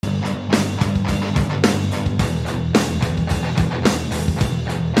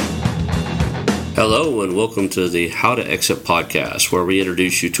Hello and welcome to the How to Exit podcast, where we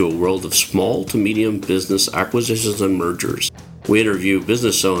introduce you to a world of small to medium business acquisitions and mergers. We interview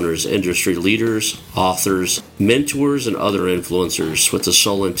business owners, industry leaders, authors, mentors, and other influencers with the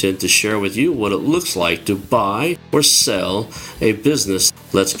sole intent to share with you what it looks like to buy or sell a business.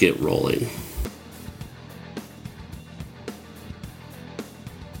 Let's get rolling.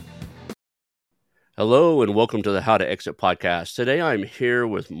 Hello and welcome to the How to Exit podcast. Today I'm here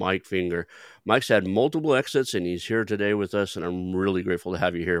with Mike Finger. Mike's had multiple exits and he's here today with us, and I'm really grateful to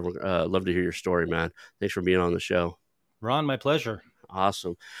have you here. Love to hear your story, man. Thanks for being on the show. Ron, my pleasure.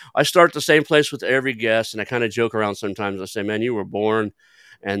 Awesome. I start the same place with every guest, and I kind of joke around sometimes. I say, man, you were born,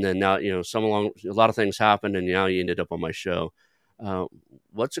 and then now, a lot of things happened, and now you ended up on my show.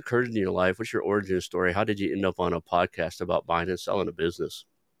 What's occurred in your life? What's your origin story? How did you end up on a podcast about buying and selling a business?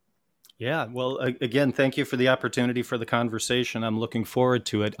 Yeah, well, again, thank you for the opportunity for the conversation. I'm looking forward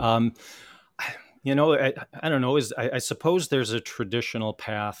to it. I don't know. I suppose there's a traditional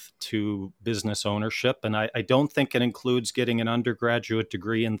path to business ownership, and I don't think it includes getting an undergraduate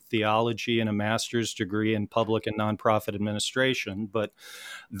degree in theology and a master's degree in public and nonprofit administration, but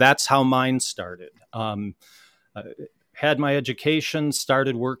that's how mine started. Had my education,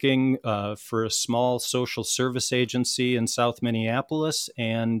 started working for a small social service agency in South Minneapolis,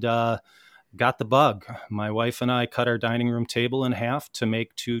 and got the bug. My wife and I cut our dining room table in half to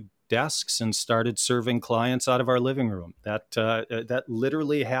make 2 desks and started serving clients out of our living room. That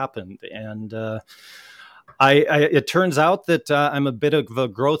literally happened, and it turns out that I'm a bit of a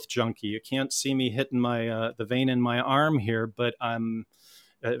growth junkie. You can't see me hitting my the vein in my arm here, but I'm.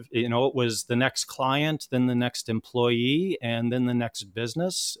 It was the next client, then the next employee, and then the next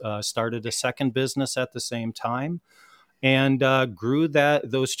business. Started a second business at the same time, and grew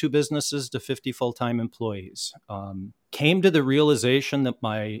those 2 businesses to 50 full-time employees. Came to the realization that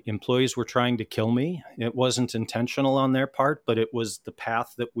my employees were trying to kill me. It wasn't intentional on their part, but it was the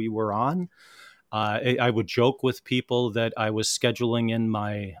path that we were on. I would joke with people that I was scheduling in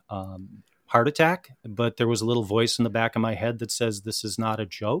my heart attack, but there was a little voice in the back of my head that says, this is not a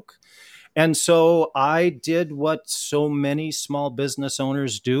joke. And so I did what so many small business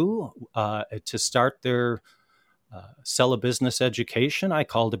owners do to start their sell a business education. I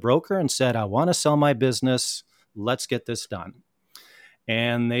called a broker and said, I want to sell my business. Let's get this done.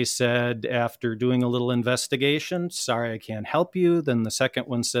 And they said, after doing a little investigation, sorry, I can't help you. Then the second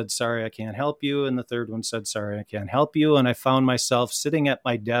one said, sorry, I can't help you. And the third one said, sorry, I can't help you. And I found myself sitting at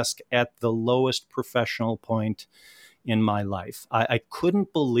my desk at the lowest professional point in my life. I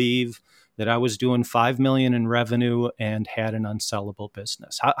couldn't believe that I was doing $5 million in revenue and had an unsellable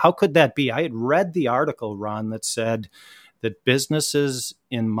business. How could that be? I had read the article, Ron, that said that businesses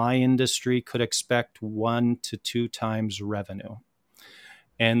in my industry could expect 1 to 2 times revenue.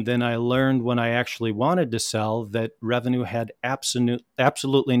 And then I learned when I actually wanted to sell that revenue had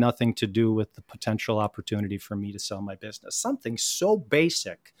absolutely nothing to do with the potential opportunity for me to sell my business, something so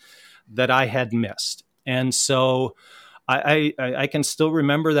basic that I had missed. And so I can still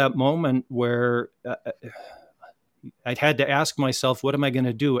remember that moment where I had to ask myself, what am I going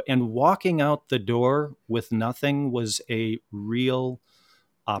to do? And walking out the door with nothing was a real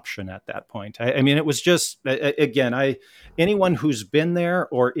option at that point. I mean, it was just, again, anyone who's been there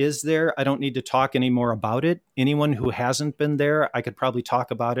or is there, I don't need to talk anymore about it. Anyone who hasn't been there, I could probably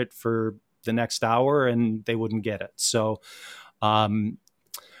talk about it for the next hour and they wouldn't get it. So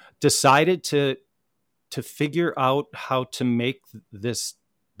decided to figure out how to make this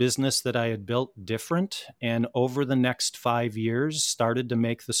business that I had built different. And over the next 5 years, started to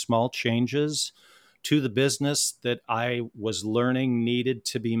make the small changes to the business that I was learning needed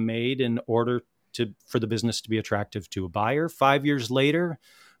to be made in order for the business to be attractive to a buyer. 5 years later,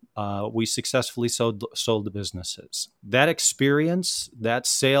 we successfully sold the businesses. That experience, that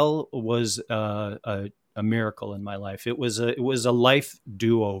sale was a miracle in my life. It was a life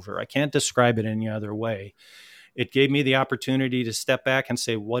do-over. I can't describe it any other way. It gave me the opportunity to step back and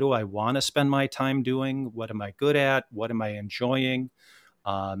say, what do I want to spend my time doing? What am I good at? What am I enjoying?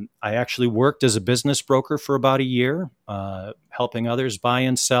 I actually worked as a business broker for about a year, helping others buy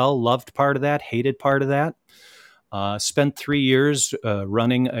and sell. Loved part of that, hated part of that. Spent 3 years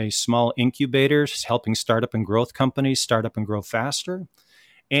running a small incubator, helping startup and growth companies start up and grow faster,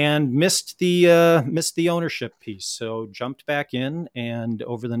 and missed the ownership piece. So jumped back in, and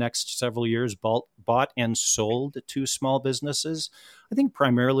over the next several years, bought and sold 2 small businesses. I think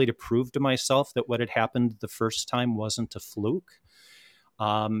primarily to prove to myself that what had happened the first time wasn't a fluke.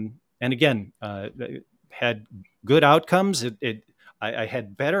 And again, had good outcomes. I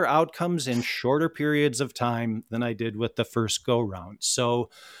had better outcomes in shorter periods of time than I did with the first go round. So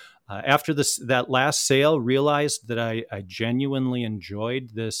After that last sale, realized that I genuinely enjoyed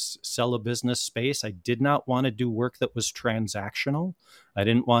this sell a business space. I did not want to do work that was transactional. I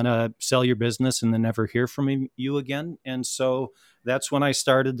didn't want to sell your business and then never hear from you again. And so that's when I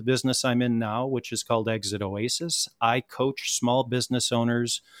started the business I'm in now, which is called Exit Oasis. I coach small business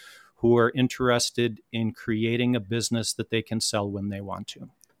owners who are interested in creating a business that they can sell when they want to.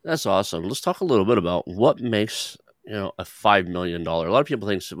 That's awesome. Let's talk a little bit about what makes a $5 million. A lot of people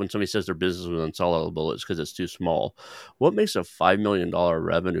think when somebody says their business is unsellable, it's because it's too small. What makes a $5 million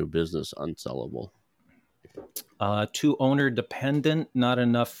revenue business unsellable? Too owner dependent, not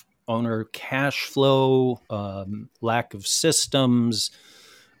enough owner cash flow, lack of systems,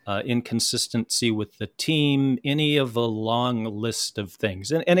 inconsistency with the team, any of a long list of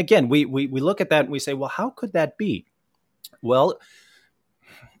things. And again, we look at that and we say, well, how could that be? Well,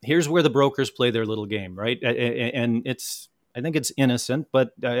 here's where the brokers play their little game, right? And I think it's innocent,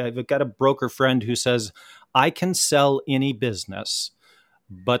 but I've got a broker friend who says, I can sell any business,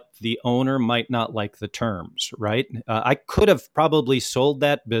 but the owner might not like the terms, right? I could have probably sold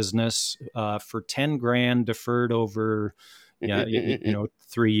that business for 10 grand deferred over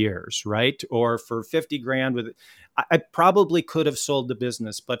 3 years, right? Or for 50 grand I probably could have sold the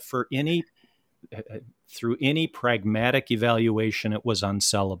business, but through any pragmatic evaluation, it was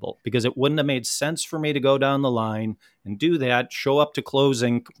unsellable because it wouldn't have made sense for me to go down the line and do that, show up to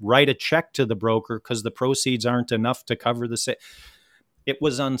closing, write a check to the broker because the proceeds aren't enough to cover the sale. It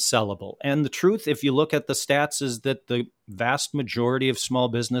was unsellable. And the truth, if you look at the stats, is that the vast majority of small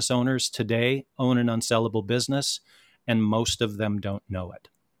business owners today own an unsellable business, and most of them don't know it.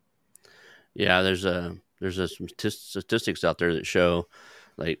 Yeah, there's some statistics out there that show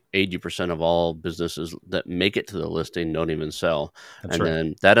like 80% of all businesses that make it to the listing don't even sell. That's and right.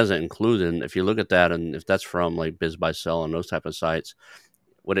 Then that doesn't include, and if you look at that, and if that's from like Biz by Sell and those type of sites,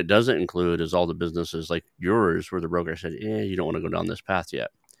 what it doesn't include is all the businesses like yours where the broker said, you don't want to go down this path yet.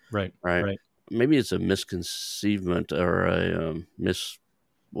 Right. Maybe it's a misconceivement or a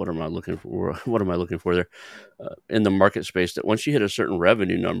what am I looking for? What am I looking for there in the market space that once you hit a certain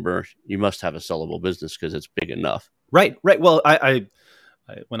revenue number, you must have a sellable business because it's big enough. Right. Well, I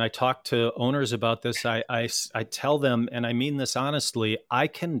when I talk to owners about this, I tell them, and I mean this honestly, I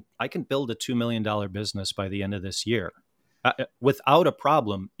can build a $2 million business by the end of this year without a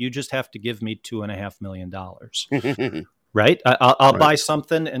problem. You just have to give me $2.5 million. Right. I'll buy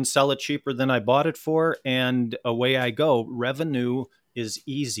something and sell it cheaper than I bought it for. And away I go. Revenue is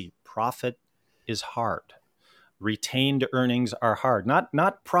easy. Profit is hard. Retained earnings are hard.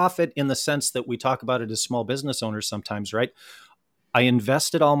 Not profit in the sense that we talk about it as small business owners sometimes, right? I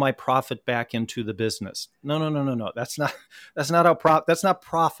invested all my profit back into the business. No. That's not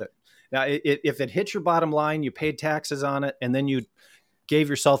profit. Now, if it hits your bottom line, you paid taxes on it, and then you gave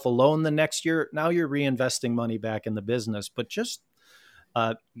yourself a loan the next year, now you're reinvesting money back in the business. But just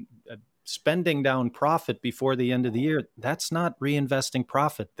spending down profit before the end of the year, that's not reinvesting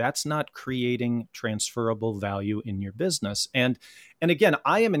profit. That's not creating transferable value in your business. And again,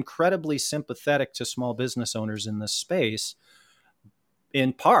 I am incredibly sympathetic to small business owners in this space,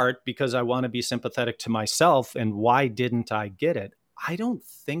 in part because I want to be sympathetic to myself. And why didn't I get it? I don't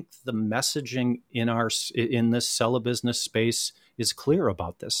think the messaging in this sell a business space is clear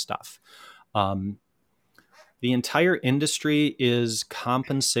about this stuff. The entire industry is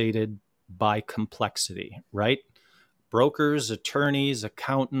compensated by complexity, right? Brokers, attorneys,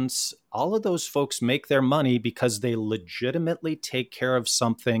 accountants, all of those folks make their money because they legitimately take care of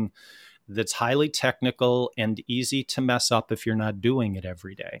something that's highly technical and easy to mess up if you're not doing it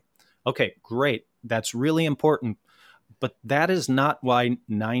every day. Okay, great. That's really important. But that is not why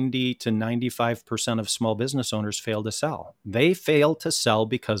 90 to 95% of small business owners fail to sell. They fail to sell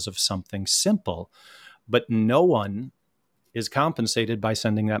because of something simple, but no one is compensated by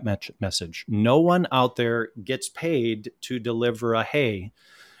sending that message. No one out there gets paid to deliver hey,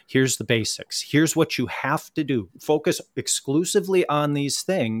 here's the basics. Here's what you have to do. Focus exclusively on these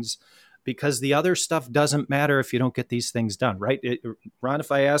things because the other stuff doesn't matter if you don't get these things done, right? Ron,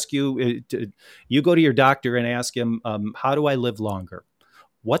 if I ask you, you go to your doctor and ask him, how do I live longer?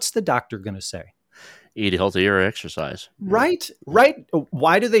 What's the doctor going to say? Eat healthy or exercise. Right.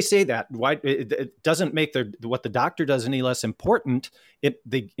 Why do they say that? Why it doesn't make what the doctor does any less important.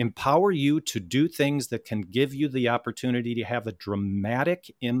 They empower you to do things that can give you the opportunity to have a dramatic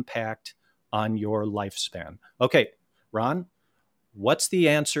impact on your lifespan. Okay, Ron, what's the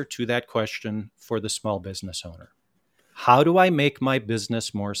answer to that question for the small business owner? How do I make my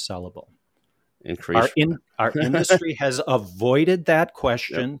business more sellable? Our industry has avoided that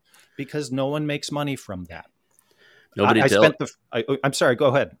question. Yep. Because no one makes money from that. I'm sorry, go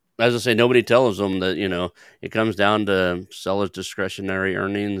ahead. as I say, nobody tells them that, it comes down to sellers' discretionary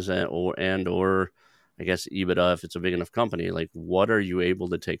earnings or I guess EBITDA if it's a big enough company. Like, what are you able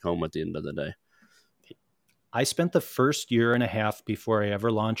to take home at the end of the day? I spent the first year and a half before I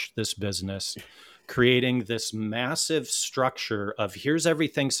ever launched this business creating this massive structure of here's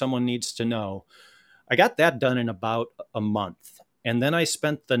everything someone needs to know. I got that done in about a month. And then I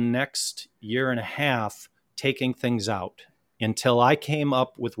spent the next year and a half taking things out until I came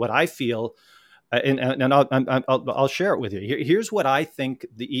up with what I feel. And I'll share it with you. Here's what I think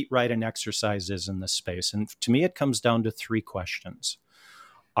the eat right and exercise is in this space. And to me, it comes down to three questions.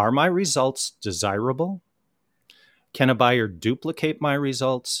 Are my results desirable? Can a buyer duplicate my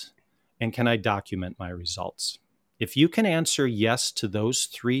results? And can I document my results? If you can answer yes to those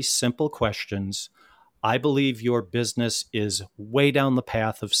three simple questions, I believe your business is way down the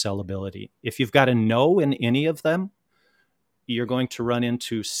path of sellability. If you've got a no in any of them, you're going to run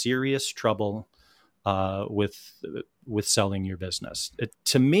into serious trouble with selling your business.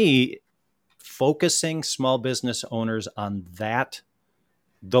 To me, focusing small business owners on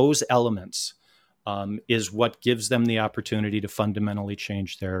those elements is what gives them the opportunity to fundamentally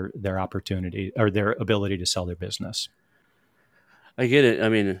change their opportunity or their ability to sell their business. I get it. I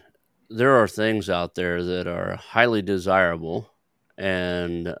mean, there are things out there that are highly desirable,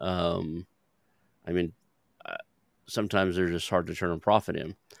 and I mean, sometimes they're just hard to turn a profit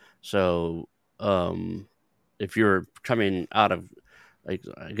in. So, if you're coming out of, like,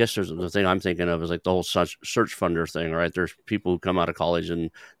 I guess there's the thing I'm thinking of is like the whole search funder thing, right? There's people who come out of college and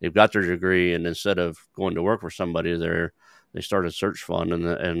they've got their degree, and instead of going to work for somebody, they start a search fund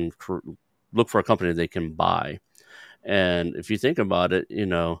and look for a company they can buy. And if you think about it,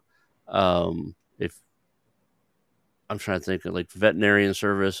 if I'm trying to think of like veterinarian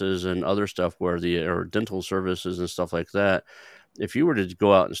services and other stuff or dental services and stuff like that. If you were to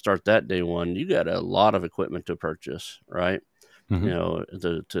go out and start that day one, you got a lot of equipment to purchase, right?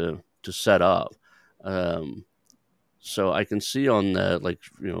 Mm-hmm. To set up. So I can see on the, like,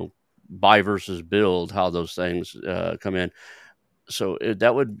 buy versus build, how those things come in. So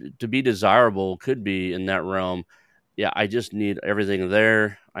that would, to be desirable, could be in that realm. Yeah, I just need everything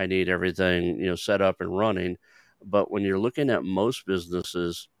there. I need everything, set up and running. But when you're looking at most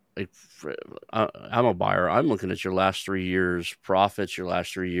businesses, like, I'm a buyer. I'm looking at your last 3 years profits, your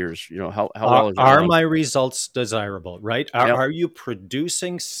last 3 years. How well is it Are run? my results desirable, right? Yep. Are you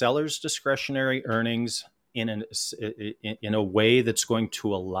producing sellers' discretionary earnings in a way that's going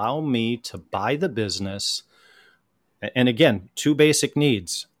to allow me to buy the business? And again, two basic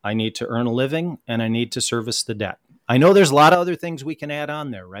needs. I need to earn a living and I need to service the debt. I know there's a lot of other things we can add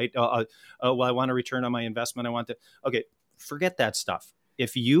on there, right? Well, I want a return on my investment. Okay, forget that stuff.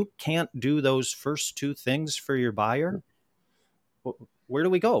 If you can't do those first two things for your buyer, where do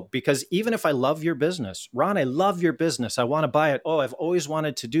we go? Because even if I love your business, Ron, I love your business. I want to buy it. Oh, I've always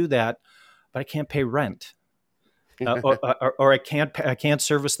wanted to do that, but I can't pay rent, or I can't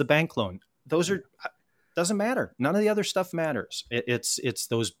service the bank loan. Those are doesn't matter. None of the other stuff matters. It's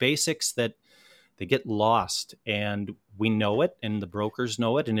those basics that they get lost, and we know it, and the brokers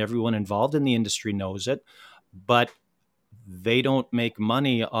know it, and everyone involved in the industry knows it, but they don't make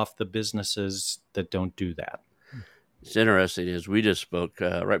money off the businesses that don't do that. It's interesting is we just spoke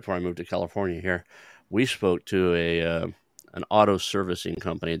right before I moved to California here. We spoke to an auto servicing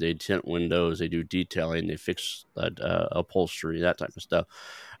company. They tint windows, they do detailing, they fix upholstery, that type of stuff.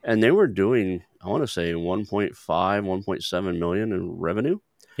 And they were doing, I want to say 1.5, 1.7 million in revenue.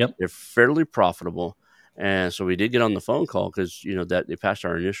 Yep. They're fairly profitable. And so we did get on the phone call because, that they passed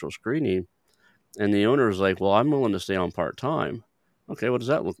our initial screening. And the owner was like, well, I'm willing to stay on part-time. Okay, what does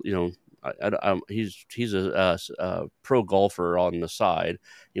that look, he's a pro golfer on the side.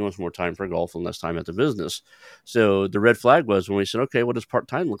 He wants more time for golf and less time at the business. So the red flag was when we said, okay, what does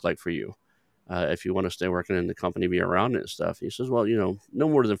part-time look like for you? If you want to stay working in the company, be around it and stuff. He says, well, no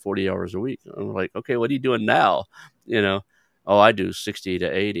more than 40 hours a week. I'm like, okay, what are you doing now? Oh, I do 60 to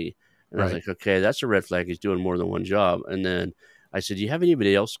 80. And I was Right. like, okay, that's a red flag. He's doing more than one job. And then I said, do you have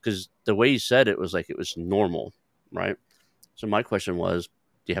anybody else? Because the way he said it was like it was normal, right? So my question was,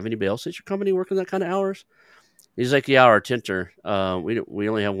 do you have anybody else at your company working that kind of hours? He's like, yeah, our tinter. We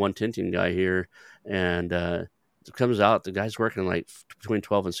only have one tinting guy here, and it comes out the guy's working like between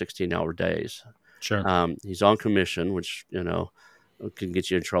 12 and 16-hour days. Sure. He's on commission, which can get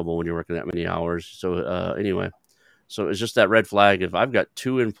you in trouble when you're working that many hours. So anyway, so it's just that red flag. If I've got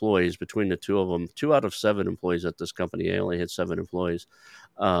two employees between the two of them, 2 out of 7 employees at this company, I only had 7 employees,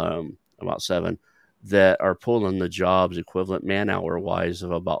 about 7, that are pulling the jobs equivalent man hour wise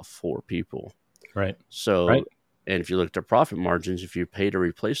of about 4 people. Right. So Right. And if you look at the profit margins, if you pay to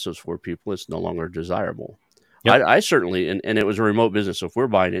replace those 4 people, it's no longer desirable. Yep. I certainly, and it was a remote business. So if we're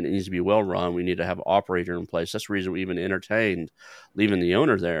buying it, it needs to be well run. We need to have an operator in place. That's the reason we even entertained leaving the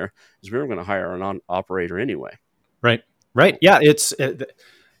owner there, is we were going to hire an operator anyway. Right. Right. Yeah. It's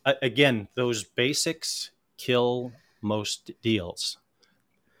again, those basics kill most deals.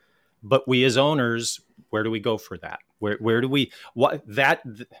 But we as owners, where do we go for that? Where do we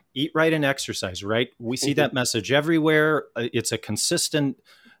eat right and exercise, right? We see that message everywhere. It's a consistent.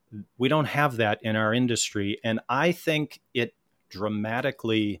 We don't have that in our industry, and I think it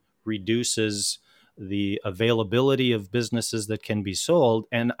dramatically reduces the availability of businesses that can be sold.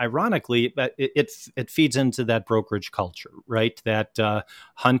 And ironically, it feeds into that brokerage culture, right? That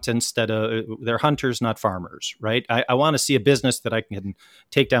hunt instead of they're hunters, not farmers, right? I want to see a business that I can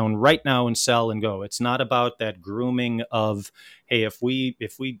take down right now and sell and go. It's not about that grooming of, hey, if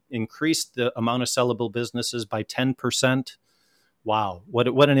we increase the amount of sellable businesses by 10%, wow,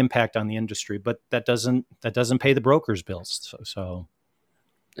 what an impact on the industry. But that doesn't pay the broker's bills. So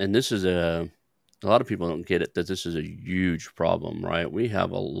and this is a lot of people don't get it, that this is a huge problem, right? We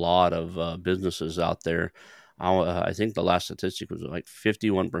have a lot of businesses out there. I think the last statistic was like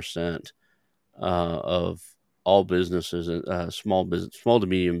 51% of all businesses, small to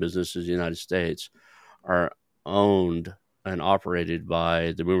medium businesses in the United States, are owned and operated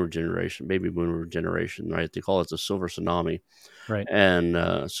by the boomer generation, baby boomer generation, right? They call it the silver tsunami. right.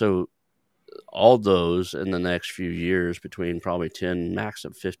 And so all those in the next few years, between probably 10, max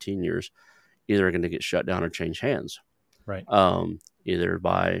of 15 years, either are going to get shut down or change hands, Right. Either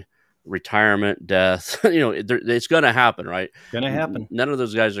by retirement, death. It's going to happen, right? Gonna happen. None of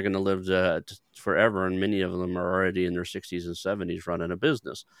those guys are going to live forever, and many of them are already in their 60s and 70s running a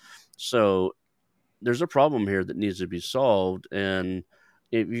business. So there's a problem here that needs to be solved. And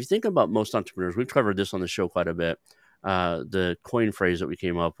if you think about most entrepreneurs, we've covered this on the show quite a bit. The coin phrase that we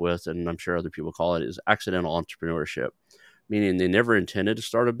came up with, and I'm sure other people call it, is accidental entrepreneurship, meaning they never intended to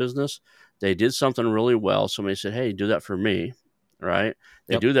start a business. They did something really well. Somebody said, hey, do that for me, right?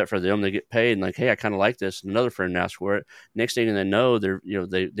 They Yep. do that for them. They get paid, and like, hey, I kind of like this. And another friend asks for it. Next thing they know,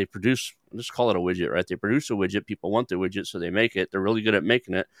 they produce, let's call it a widget, right? They produce a widget. People want the widget, so they make it. They're really good at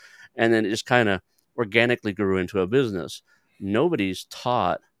making it. And then it just kind of organically grew into a business. Nobody's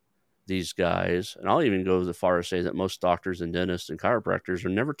taught these guys, and I'll even go as far as say that most doctors and dentists and chiropractors are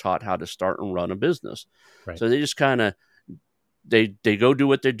never taught how to start and run a business. Right. So they just kind of they go do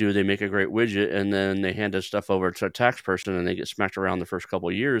what they do. They make a great widget, and then they hand this stuff over to a tax person, and they get smacked around the first couple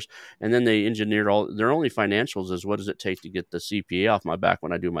of years. And then they engineered all their only financials is, what does it take to get the CPA off my back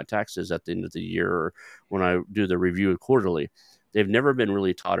when I do my taxes at the end of the year, or when I do the review quarterly. They've never been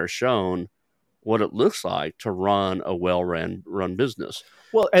really taught or shown what it looks like to run a well-run business.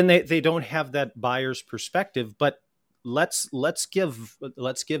 Well, and they don't have that buyer's perspective, but let's give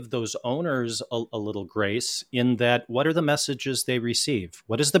those owners a little grace in that. What are the messages they receive?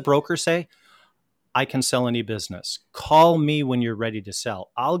 What does the broker say? I can sell any business. Call me when you're ready to sell.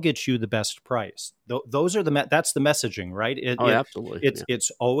 I'll get you the best price. Those are that's the messaging, right? Absolutely.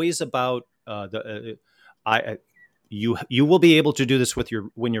 It's always about you will be able to do this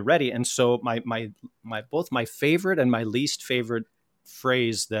when you're ready. And so my both my favorite and my least favorite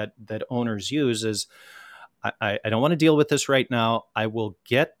phrase that owners use is, I don't want to deal with this right now. I will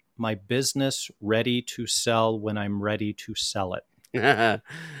get my business ready to sell when I'm ready to sell it. I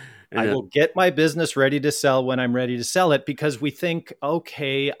will get my business ready to sell when I'm ready to sell it, because we think,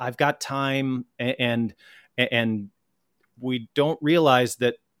 okay, I've got time, and we don't realize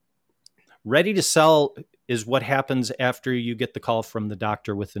that ready to sell is what happens after you get the call from the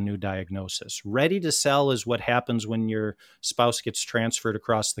doctor with the new diagnosis. Ready to sell is what happens when your spouse gets transferred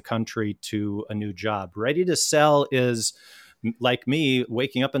across the country to a new job. Ready to sell is like me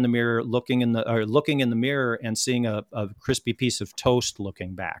waking up in the mirror, looking in the mirror and seeing a crispy piece of toast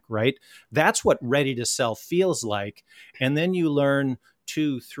looking back, right? That's what ready to sell feels like. And then you learn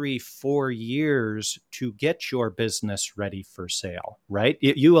 2, 3, 4 years to get your business ready for sale, right?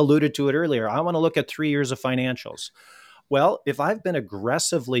 You alluded to it earlier. I want to look at 3 years of financials. Well, if I've been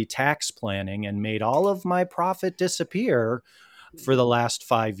aggressively tax planning and made all of my profit disappear for the last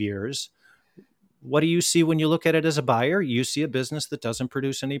 5 years, what do you see when you look at it as a buyer? You see a business that doesn't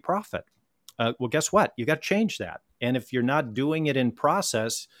produce any profit. Well, guess what? You got to change that. And if you're not doing it in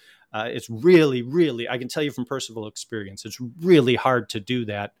process, it's really, really, I can tell you from personal experience, it's really hard to do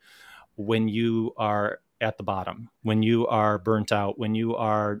that when you are at the bottom, when you are burnt out, when you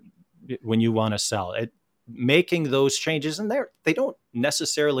want to sell it. Making those changes, and they don't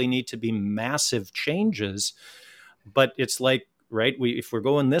necessarily need to be massive changes, but it's like right? If we're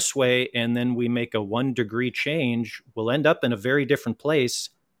going this way and then we make a 1 degree change, we'll end up in a very different place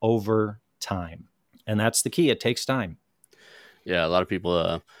over time. And that's the key. It takes time. Yeah, a lot of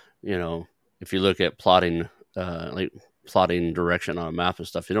people, if you look at like plotting direction on a map and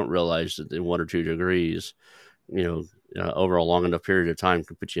stuff, you don't realize that in 1 or 2 degrees, over a long enough period of time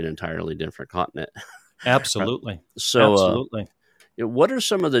could put you in an entirely different continent. Absolutely. So, Absolutely. what are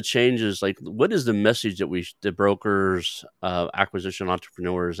some of the changes? Like, what is the message that the brokers, acquisition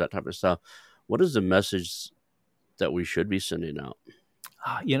entrepreneurs, that type of stuff? What is the message that we should be sending out?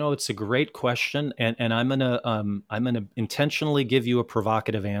 It's a great question, and I'm gonna intentionally give you a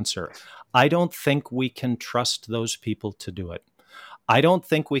provocative answer. I don't think we can trust those people to do it. I don't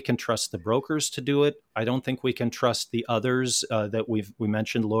think we can trust the brokers to do it. I don't think we can trust the others that we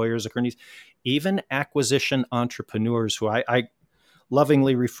mentioned, lawyers, attorneys, even acquisition entrepreneurs, who I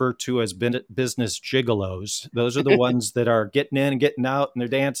lovingly refer to as business gigolos. Those are the ones that are getting in and getting out, and they're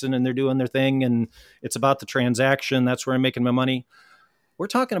dancing and they're doing their thing, and it's about the transaction. That's where I'm making my money. We're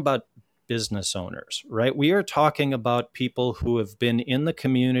talking about business owners, right? We are talking about people who have been in the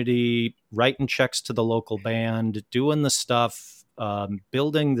community, writing checks to the local band, doing the stuff,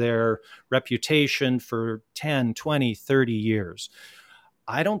 building their reputation for 10, 20, 30 years.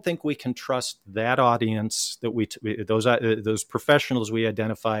 I don't think we can trust that audience, that those professionals we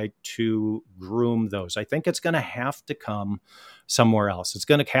identify, to groom those. I think it's going to have to come somewhere else. It's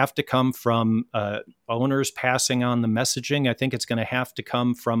going to have to come from owners passing on the messaging. I think it's going to have to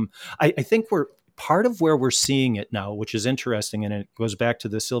come from. I think we're part of where we're seeing it now, which is interesting, and it goes back to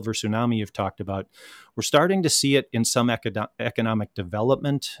the silver tsunami you've talked about. We're starting to see it in some economic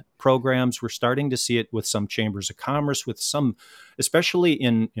development programs. We're starting to see it with some chambers of commerce, with some, especially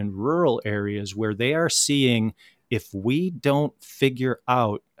in rural areas, where they are seeing, if we don't figure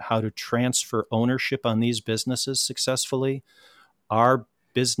out how to transfer ownership on these businesses successfully, our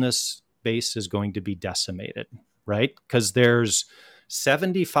business base is going to be decimated, right? Because there's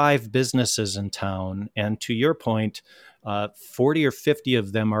 75 businesses in town, and to your point, 40 or 50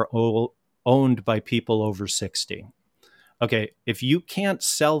 of them are owned by people over 60. Okay, if you can't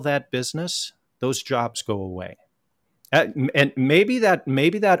sell that business, those jobs go away. And maybe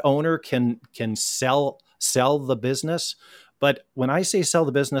that owner can sell the business, but when I say sell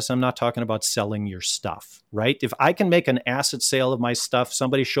the business, I'm not talking about selling your stuff, right? If I can make an asset sale of my stuff,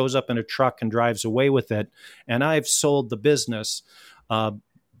 somebody shows up in a truck and drives away with it, and I've sold the business.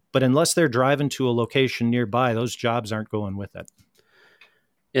 But unless they're driving to a location nearby, those jobs aren't going with it.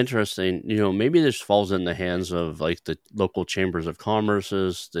 Interesting. Maybe this falls in the hands of like the local chambers of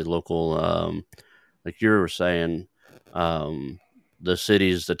commerces, the local, like you were saying, the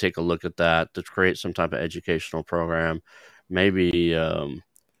cities to take a look at that, to create some type of educational program. Maybe,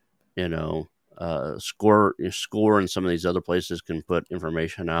 Score and some of these other places can put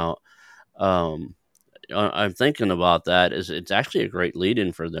information out. I'm thinking about that. It's actually a great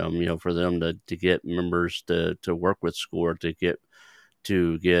lead-in for them, for them to get members to work with Score, to get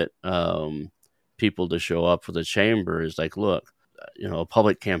people to show up for the chamber. Is like, look, a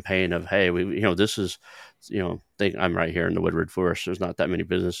public campaign of, hey, this is, I'm right here in the Woodward Forest. There's not that many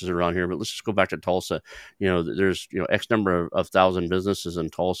businesses around here, but let's just go back to Tulsa. There's X number of thousand businesses in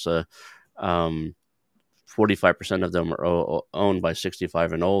Tulsa. 45% of them are owned by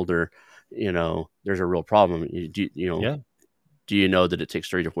 65 and older. There's a real problem. Yeah. Do you know that it takes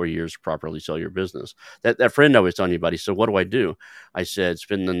 3 to 4 years to properly sell your business? That friend I was telling you about, he said, what do? I said,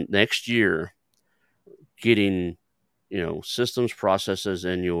 spend the next year getting, systems, processes,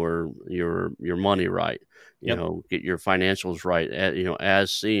 and your money right. Yep. Get your financials right.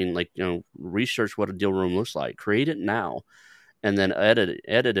 As seen, like, research what a deal room looks like. Create it now, and then edit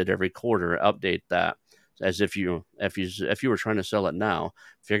it every quarter. Update that as if you were trying to sell it now.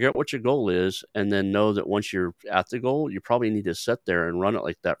 Figure out what your goal is, and then know that once you're at the goal, you probably need to sit there and run it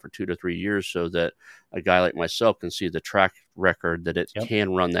like that for 2 to 3 years, so that a guy like myself can see the track record that it Yep.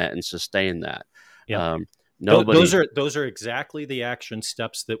 can run that and sustain that. Yep. Nobody. Those are exactly the action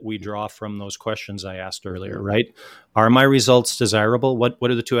steps that we draw from those questions I asked earlier, right? Are my results desirable? What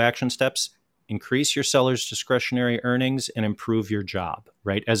are the 2 action steps? Increase your seller's discretionary earnings and improve your job,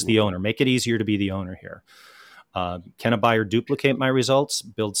 right? As the owner, make it easier to be the owner here. Can a buyer duplicate my results?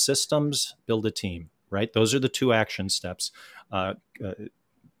 Build systems, build a team, right? Those are the 2 action steps.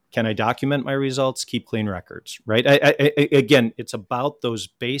 Can I document my results? Keep clean records, right? Again, it's about those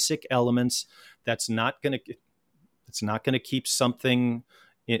basic elements. It's not going to keep some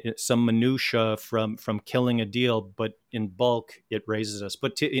minutia from killing a deal, but in bulk, it raises us.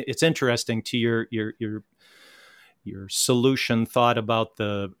 But it's interesting to your your solution thought about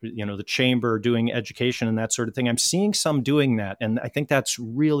the chamber doing education and that sort of thing. I'm seeing some doing that, and I think that's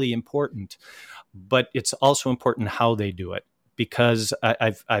really important. But it's also important how they do it, because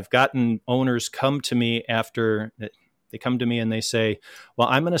I've gotten owners come to me after they come to me and they say, "Well,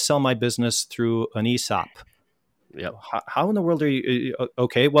 I'm going to sell my business through an ESOP." Yep. How in the world are you?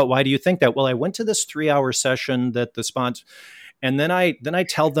 Okay, well, why do you think that? Well, I went to this 3-hour session that the sponsor, and then I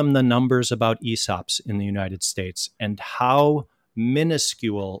tell them the numbers about ESOPs in the United States and how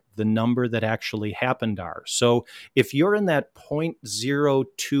minuscule the number that actually happened are. So if you're in that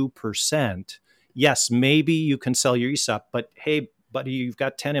 0.02%, yes, maybe you can sell your ESOP, but hey, buddy, you've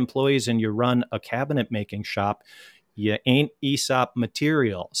got 10 employees and you run a cabinet making shop. You ain't ESOP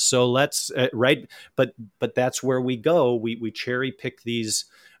material. So let's right, but that's where we go. We cherry pick these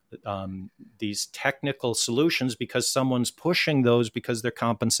technical solutions because someone's pushing those because they're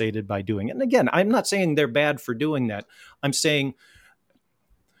compensated by doing it. And again, I'm not saying they're bad for doing that. I'm saying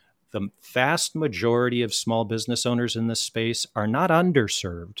the vast majority of small business owners in this space are not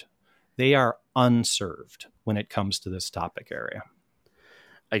underserved. They are unserved when it comes to this topic area.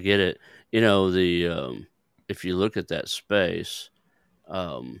 I get it. The if you look at that space,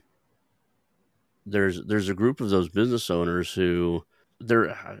 um, there's a group of those business owners who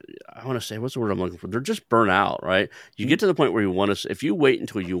they're I want to say, what's the word I'm looking for? They're just burnt out, right? You get to the point where you want to, if you wait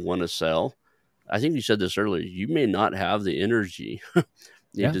until you want to sell, I think you said this earlier, you may not have the energy.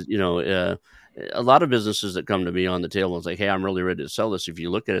 Yeah, A lot of businesses that come to me on the table and say, "Hey, I'm really ready to sell this." If you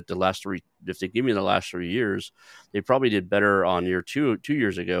look at it, if they give me the last 3 years, they probably did better on year 2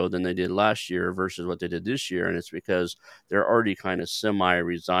 years ago than they did last year versus what they did this year. And it's because they're already kind of semi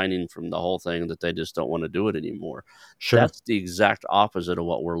resigning from the whole thing, that they just don't want to do it anymore. sure. That's the exact opposite of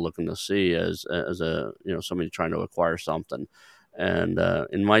what we're looking to see as a somebody trying to acquire something. And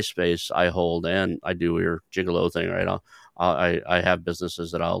in my space, I hold and I do your gigolo thing, right? I have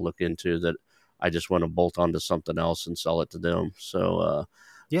businesses that I'll look into that I just want to bolt onto something else and sell it to them. So,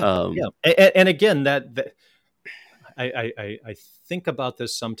 Yeah, um, yeah. And again, that I think about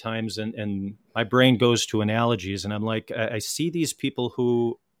this sometimes, and my brain goes to analogies, and I'm like, I see these people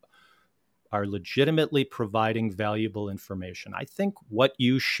who are legitimately providing valuable information. I think what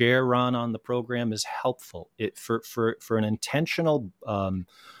you share, Ron, on the program is helpful. For an intentional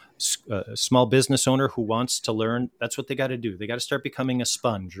small business owner who wants to learn, that's what they got to do. They got to start becoming a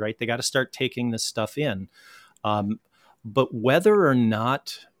sponge, right? They got to start taking this stuff in. Um, but whether or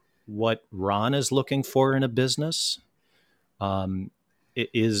not what Ron is looking for in a business um,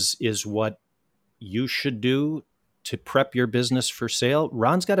 is what you should do to prep your business for sale.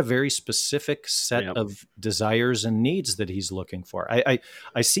 Ron's got a very specific set yeah, of desires and needs that he's looking for. I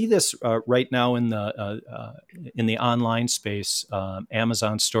see this right now in the online space,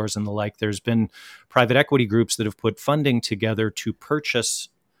 Amazon stores and the like. There's been private equity groups that have put funding together to purchase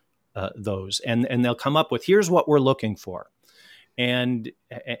those, and they'll come up with, here's what we're looking for, and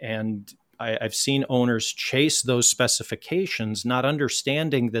I've seen owners chase those specifications, not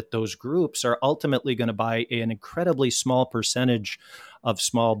understanding that those groups are ultimately going to buy an incredibly small percentage of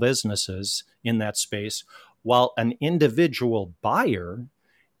small businesses in that space, while an individual buyer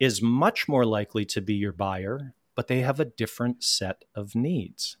is much more likely to be your buyer, but they have a different set of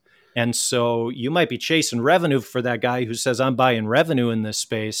needs. And so you might be chasing revenue for that guy who says, I'm buying revenue in this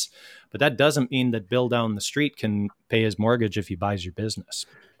space, but that doesn't mean that Bill down the street can pay his mortgage if he buys your business.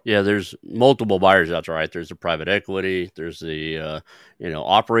 yeah. There's multiple buyers out there, right? There's the private equity. There's the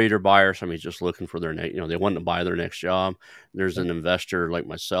operator buyer. Somebody's just looking for their they want to buy their next job. There's Yep. an investor like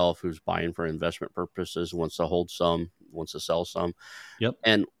myself who's buying for investment purposes, wants to hold some, wants to sell some. Yep.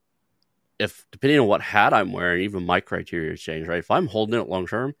 And if depending on what hat I'm wearing, even my criteria change, right? If I'm holding it long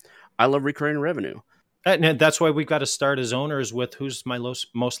term, I love recurring revenue. And that's why we've got to start as owners with who's my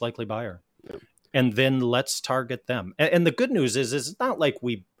most likely buyer. Yeah. And then let's target them. And the good news is it's not like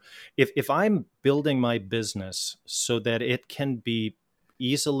if I'm building my business so that it can be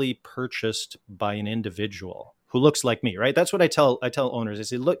easily purchased by an individual who looks like me, right? That's what I tell owners. I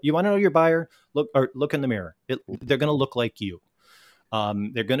say, look, you want to know your buyer? Look in the mirror. They're going to look like you.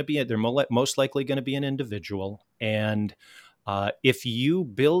 They're most likely going to be an individual. And if you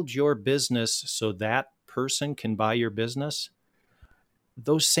build your business so that person can buy your business,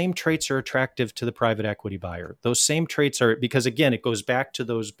 those same traits are attractive to the private equity buyer. Those same traits are, because again, it goes back to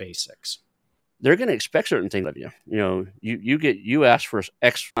those basics. They're going to expect certain things of you. You ask for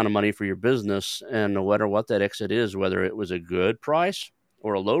X amount of money for your business, and no matter what that exit is, whether it was a good price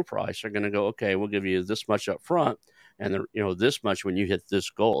or a low price, they're going to go, okay, we'll give you this much up front, and this much when you hit this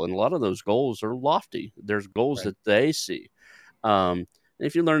goal. And a lot of those goals are lofty. There's goals Right. that they see. Um,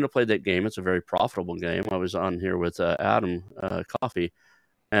 if you learn to play that game, it's a very profitable game. I was on here with Adam Coffee,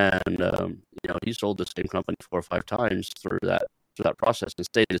 and he sold the same company 4 or 5 times through that process and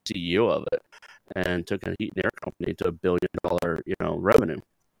stayed the CEO of it, and took a heat and air company to $1 billion revenue.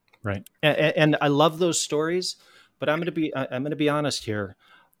 Right, and I love those stories, but I'm going to be honest here.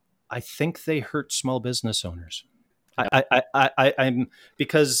 I think they hurt small business owners. I'm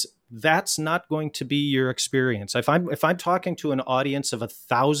because that's not going to be your experience. If I'm talking to an audience of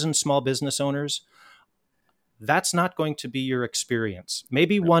 1,000 small business owners, that's not going to be your experience.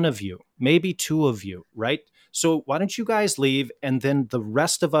 Maybe one of you, maybe two of you, right? So why don't you guys leave, and then the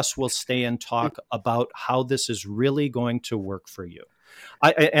rest of us will stay and talk about how this is really going to work for you.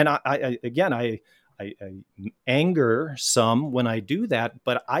 I anger some when I do that,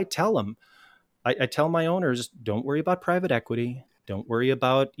 but I tell them, I tell my owners, don't worry about private equity. Don't worry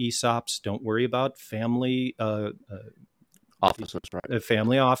about ESOPs. Don't worry about family offices, right?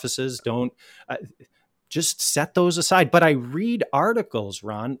 Family offices. Don't just set those aside. But I read articles,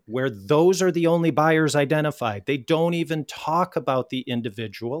 Ron, where those are the only buyers identified. They don't even talk about the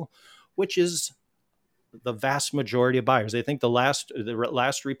individual, which is the vast majority of buyers. I think the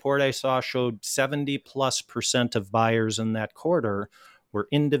last report I saw showed 70+% of buyers in that quarter were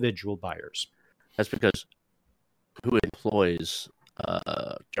individual buyers. That's because who employs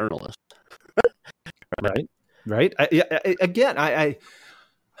journalists? Right.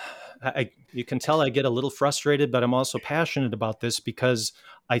 You can tell I get a little frustrated, but I'm also passionate about this because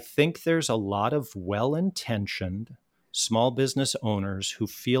I think there's a lot of well-intentioned small business owners who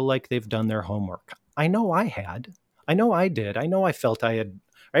feel like they've done their homework. I know I had. I know I did. I know I felt I'd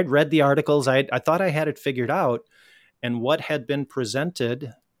read the articles. I thought I had it figured out. And what had been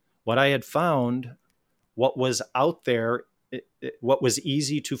presented, what I had found, what was out there, what was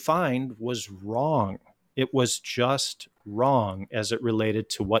easy to find was wrong. It was just wrong as it related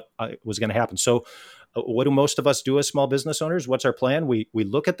to what was going to happen. So what do most of us do as small business owners? What's our plan? We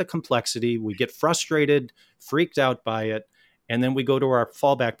look at the complexity, we get frustrated, freaked out by it, and then we go to our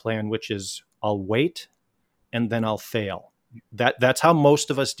fallback plan, which is I'll wait and then I'll fail. That's how most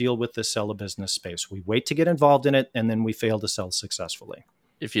of us deal with the sell a business space. We wait to get involved in it, and then we fail to sell successfully.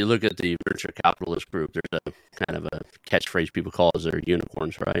 If you look at the venture capitalist group, there's a kind of a catchphrase people call as their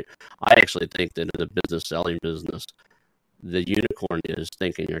unicorns, right? I actually think that in the business selling business, the unicorn is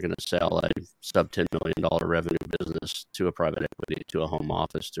thinking you're going to sell a sub $10 million revenue business to a private equity, to a home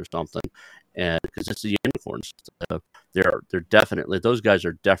office or something. And because it's the unicorns, they're definitely, those guys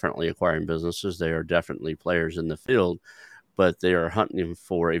are definitely acquiring businesses. They are definitely players in the field, but they are hunting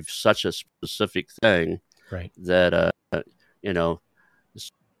for such a specific thing, right? That,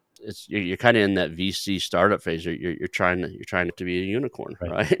 you're kind of in that VC startup phase. You're trying to be a unicorn,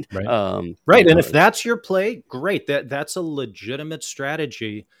 right? Right. And if that's your play, great. That's a legitimate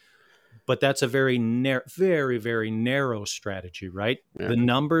strategy, but that's a very very narrow strategy, right? Yeah. The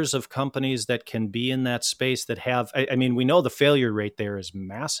numbers of companies that can be in that space that have, I mean, we know the failure rate there is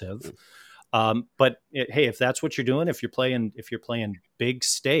massive. But hey, if that's what you're doing, if you're playing big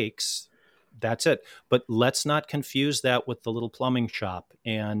stakes, that's it. But let's not confuse that with the little plumbing shop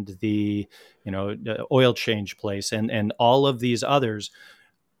and the oil change place and all of these others.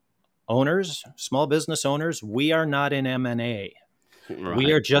 Owners, small business owners, we are not in M&A. Right.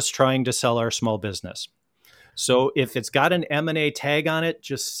 We are just trying to sell our small business. So if it's got an M&A tag on it,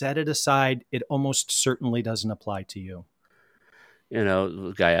 just set it aside. It almost certainly doesn't apply to you.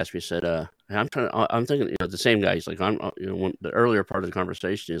 The guy asked me, said, I'm thinking, the same guy. He's like, the earlier part of the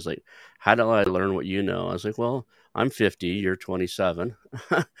conversation is like, how do I learn what you know? I was like, well, I'm 50, you're 27,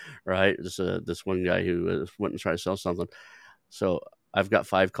 right? This one guy who went and tried to sell something. So I've got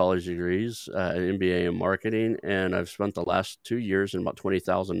 5 college degrees, an MBA in marketing, and I've spent the last 2 years and about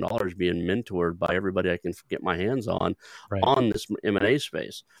 $20,000 being mentored by everybody I can get my hands on this M&A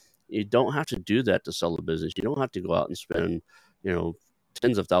space. You don't have to do that to sell a business. You don't have to go out and spend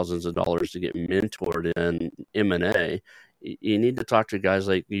tens of thousands of dollars to get mentored in M&A. You need to talk to guys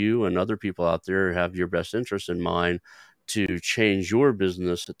like you and other people out there who have your best interest in mind to change your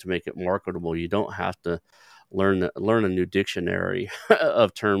business to make it marketable. You don't have to learn a new dictionary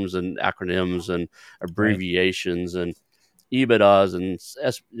of terms and acronyms and abbreviations and EBITDAs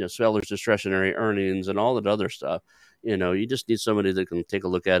and sellers discretionary earnings and all that other stuff. You just need somebody that can take a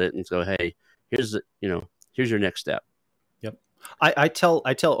look at it and go, hey, here's your next step. Yep. I tell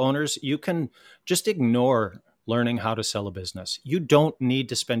owners, you can just ignore learning how to sell a business. You don't need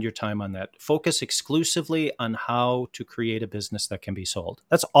to spend your time on that. Focus exclusively on how to create a business that can be sold.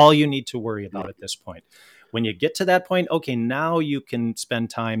 That's all you need to worry about at this point. When you get to that point, okay, now you can spend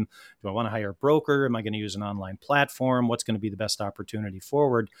time. Do I want to hire a broker? Am I going to use an online platform? What's going to be the best opportunity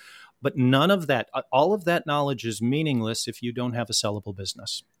forward? But none of that, all of that knowledge is meaningless if you don't have a sellable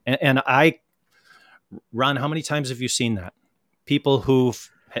business. Ron, how many times have you seen that? People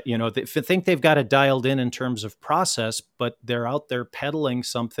who've, they think they've got it dialed in terms of process, but they're out there peddling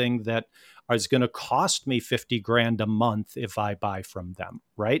something that is going to cost me 50 grand a month if I buy from them,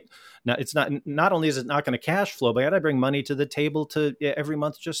 right? Now, it's not only is it not going to cash flow, but I got to bring money to the table to every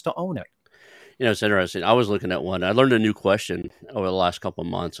month just to own it. It's interesting. I was looking at one. I learned a new question over the last couple of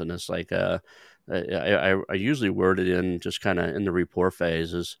months, and it's like I usually word it in just kind of in the report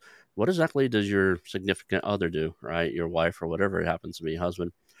phase is, what exactly does your significant other do, right? Your wife or whatever it happens to be,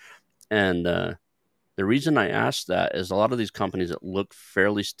 husband. And the reason I asked that is a lot of these companies that look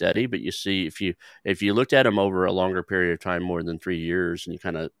fairly steady, but you see if you looked at them over a longer period of time, more than 3 years, and you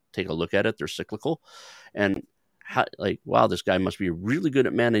kind of take a look at it, they're cyclical. And wow, this guy must be really good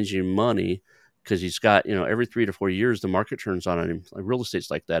at managing money, because he's got, every 3 to 4 years, the market turns on him. Like real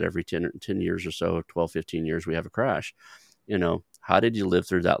estate's like that. Every 10 years or so, 12, 15 years, we have a crash. How did you live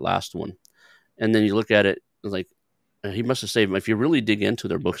through that last one? And then you look at it like, he must have saved. If you really dig into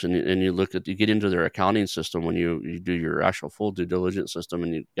their books and you get into their accounting system, when you do your actual full due diligence system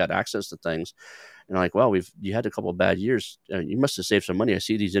and you got access to things, and like, wow, you had a couple of bad years. You must have saved some money. I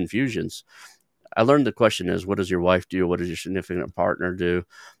see these infusions. I learned the question is, what does your wife do? What does your significant partner do?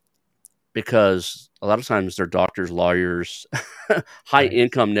 Because a lot of times they're doctors, lawyers, high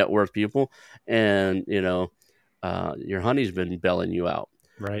income net worth people, and your honey's been bailing you out.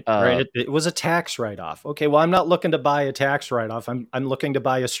 Right. It was a tax write-off. Okay, well, I'm not looking to buy a tax write-off. I'm looking to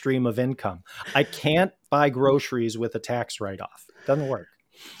buy a stream of income. I can't buy groceries with a tax write-off. Doesn't work.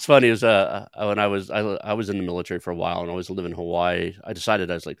 It's funny. It was when I was in the military for a while, and I was living in Hawaii. I decided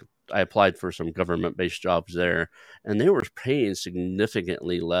I applied for some government-based jobs there, and they were paying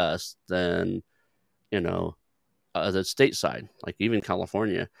significantly less than the stateside, like even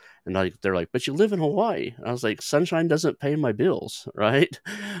California. And they're like, but you live in Hawaii. And I was like, sunshine doesn't pay my bills, right?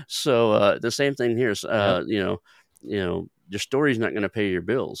 So the same thing here. Your story's not going to pay your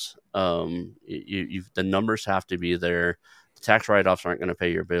bills. The numbers have to be there. The tax write-offs aren't going to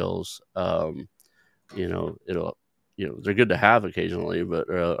pay your bills. It'll they're good to have occasionally, but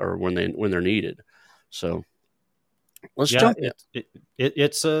or when they're needed. So let's jump in.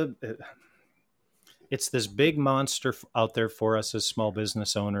 It's this big monster out there for us as small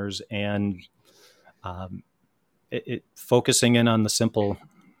business owners, and focusing in on the simple.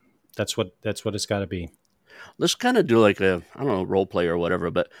 That's what it's got to be. Let's kind of do like role play or whatever.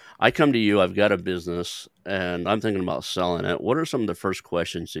 But I come to you, I've got a business, and I'm thinking about selling it. What are some of the first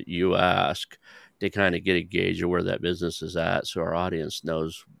questions that you ask to kind of get a gauge of where that business is at, so our audience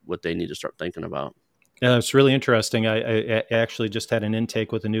knows what they need to start thinking about? Yeah, it's really interesting. I actually just had an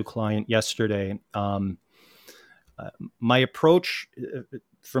intake with a new client yesterday. My approach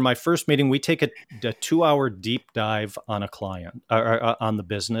for my first meeting, we take a 2-hour deep dive on a client, or on the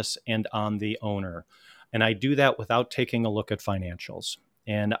business and on the owner. And I do that without taking a look at financials.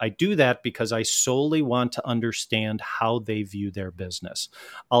 And I do that because I solely want to understand how they view their business.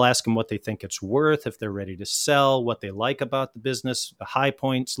 I'll ask them what they think it's worth, if they're ready to sell, what they like about the business, the high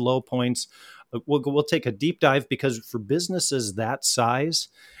points, low points. We'll take a deep dive, because for businesses that size,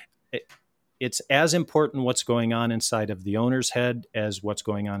 it's as important what's going on inside of the owner's head as what's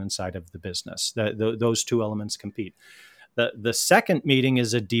going on inside of the business. Those two elements compete. The second meeting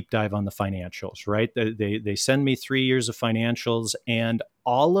is a deep dive on the financials, right? They send me 3 years of financials, and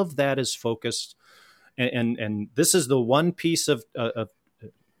all of that is focused. And this is the one piece of the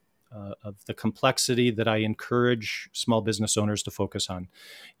complexity that I encourage small business owners to focus on.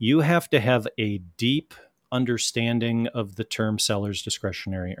 You have to have a deep understanding of the term seller's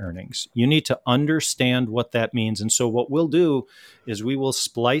discretionary earnings. You need to understand what that means. And so what we'll do is we will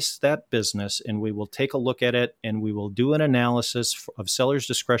splice that business, and we will take a look at it, and we will do an analysis of seller's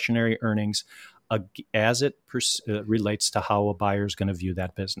discretionary earnings as it relates to how a buyer is going to view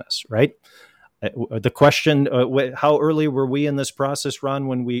that business, right? The question, how early were we in this process, Ron,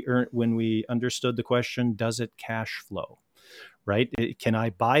 when we understood the question, does it cash flow, right? Can I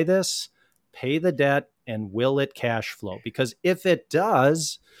buy this, pay the debt, and will it cash flow? Because if it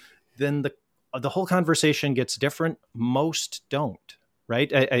does, then the whole conversation gets different. Most don't,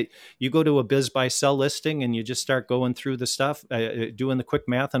 right? You go to a biz buy sell listing and you just start going through the stuff, doing the quick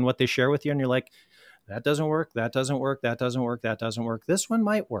math on what they share with you, and you're like, that doesn't work, that doesn't work, that doesn't work, that doesn't work. This one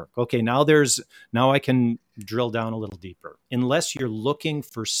might work. Okay, now I can drill down a little deeper. Unless you're looking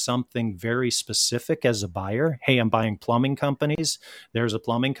for something very specific as a buyer, hey, I'm buying plumbing companies. There's a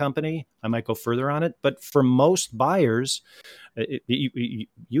plumbing company. I might go further on it. But for most buyers,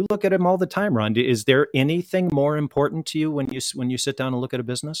 you look at them all the time, Ron. Is there anything more important to you when you sit down and look at a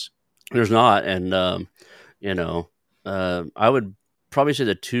business? There's not, and you know, I would probably say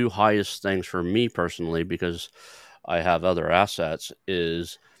the two highest things for me personally, because I have other assets,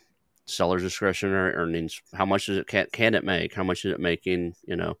 is seller's discretionary earnings. How much is it can it make? How much is it making?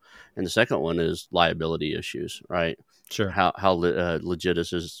 And the second one is liability issues, right? Sure. How legit is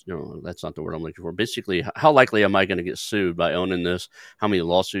this? That's not the word I'm looking for. Basically, how likely am I going to get sued by owning this? How many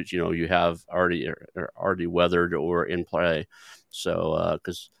lawsuits you have already weathered or in play? So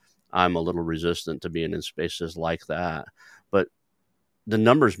because I'm a little resistant to being in spaces like that, but the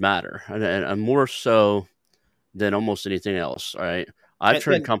numbers matter, and more so than almost anything else, right? I've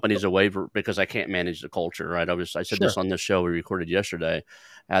turned companies away because I can't manage the culture, right? I said this on this show we recorded yesterday.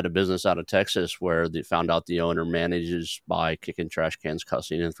 I had a business out of Texas where they found out the owner manages by kicking trash cans,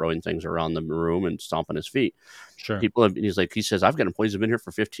 cussing, and throwing things around the room and stomping his feet. Sure. He says, I've got employees who've been here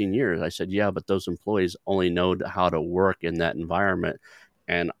for 15 years. I said, yeah, but those employees only know how to work in that environment.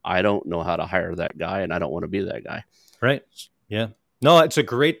 And I don't know how to hire that guy, and I don't want to be that guy. Right. Yeah. No, it's a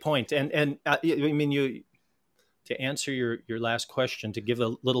great point. And I mean, to answer your last question, to give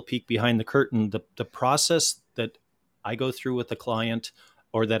a little peek behind the curtain, the process that I go through with a client,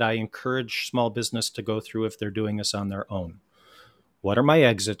 or that I encourage small business to go through if they're doing this on their own. What are my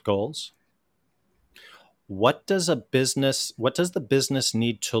exit goals? What does the business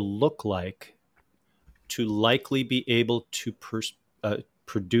need to look like to likely be able to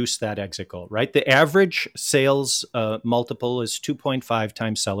produce that exit goal, right? The average sales multiple is 2.5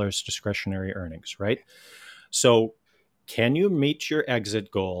 times seller's discretionary earnings, right? So can you meet your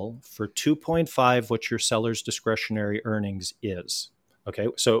exit goal for 2.5, what your seller's discretionary earnings is? Okay,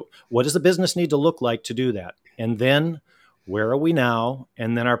 so what does the business need to look like to do that? And then where are we now?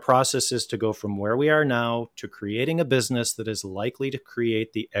 And then our process is to go from where we are now to creating a business that is likely to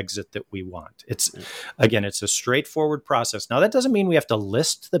create the exit that we want. It's a straightforward process. Now, that doesn't mean we have to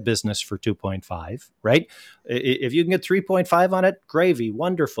list the business for 2.5, right? If you can get 3.5 on it, gravy,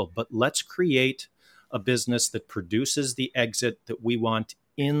 wonderful. But let's create a business that produces the exit that we want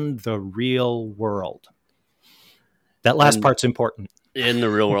in the real world. That last part's important. In the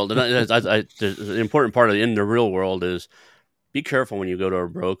real world. And the important part of in the real world is be careful when you go to a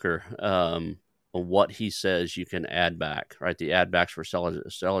broker on what he says you can add back, right? The add backs for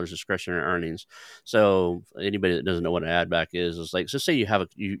seller's discretionary earnings. So anybody that doesn't know what an add back is like, so say you have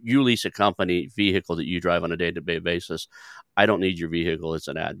you lease a company vehicle that you drive on a day-to-day basis. I don't need your vehicle. It's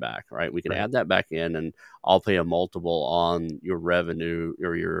an add back, right? We can add that back in, and I'll pay a multiple on your revenue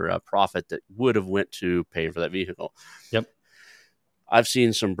or your profit that would have went to paying for that vehicle. Yep. I've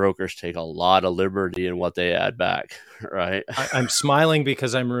seen some brokers take a lot of liberty in what they add back, right? I'm smiling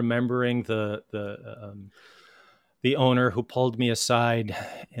because I'm remembering the owner who pulled me aside,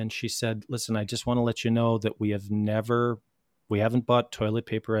 and she said, listen, I just want to let you know that we haven't bought toilet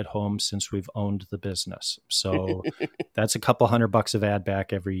paper at home since we've owned the business. So that's a couple $100 of add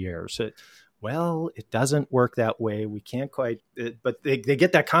back every year. So, well, it doesn't work that way. We can't quite, but they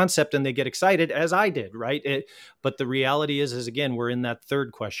get that concept and they get excited, as I did, right? But the reality is again, we're in that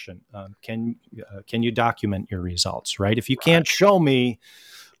third question. Can you document your results, right? If you can't show me,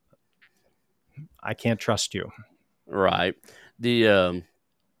 I can't trust you. Right. The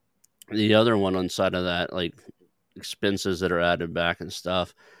other one on side of that, like expenses that are added back and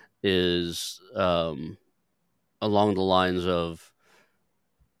stuff, is along the lines of,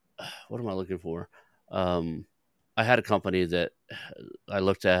 what am I looking for? I had a company that I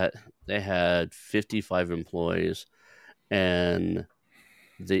looked at. They had 55 employees, and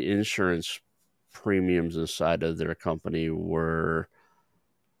the insurance premiums inside of their company were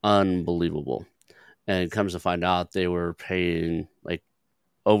unbelievable. And it comes to find out they were paying like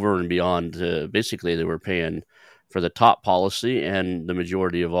over and beyond. Basically, they were paying for the top policy and the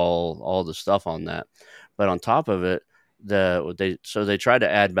majority of all the stuff on that. But on top of it, they tried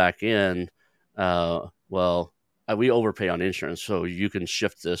to add back in. We overpay on insurance, so you can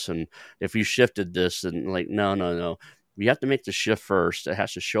shift this. And if you shifted this, and like, no, you have to make the shift first. It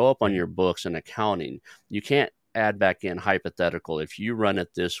has to show up on your books and accounting. You can't add back in hypothetical if you run it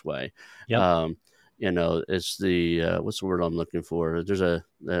this way. Yep. It's the what's the word I'm looking for? There's a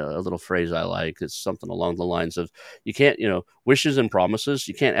little phrase I like. It's something along the lines of, you can't, wishes and promises,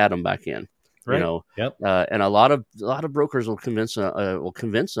 you can't add them back in. Right. Yep. And a lot of brokers will convince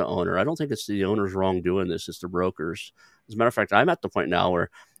the owner. I don't think it's the owner's wrong doing this; it's the brokers. As a matter of fact, I'm at the point now where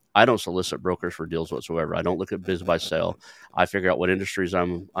I don't solicit brokers for deals whatsoever. I don't look at biz by sale. I figure out what industries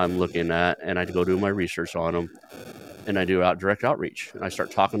I'm looking at, and I go do my research on them, and I do direct outreach, and I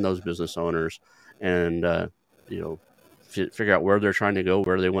start talking to those business owners, and you know, figure out where they're trying to go,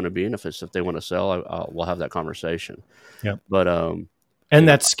 where they want to be, and if they want to sell, we'll have that conversation. Yep. But And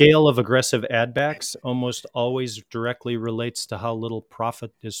that scale of aggressive ad backs almost always directly relates to how little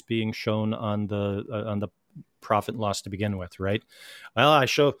profit is being shown on the profit and loss to begin with, right? Well,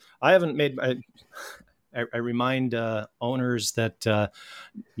 I haven't made. I remind owners that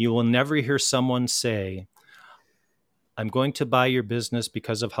you will never hear someone say, "I'm going to buy your business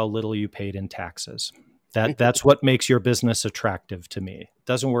because of how little you paid in taxes." That's what makes your business attractive to me. It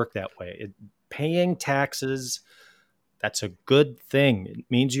doesn't work that way. Paying taxes, that's a good thing. It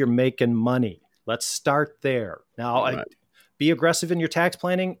means you're making money. Let's start there. Now, right. Be aggressive in your tax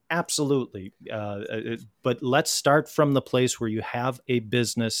planning, absolutely. But let's start from the place where you have a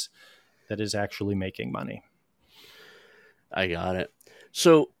business that is actually making money. I got it.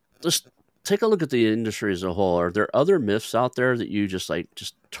 So let's take a look at the industry as a whole. Are there other myths out there that you just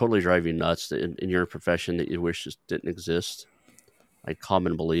totally drive you nuts in your profession that you wish just didn't exist? Like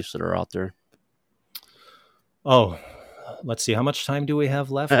common beliefs that are out there? Oh, let's see. How much time do we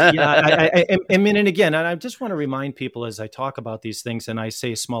have left? Yeah, I mean, and again, and I just want to remind people as I talk about these things and I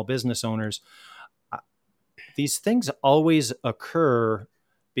say small business owners, these things always occur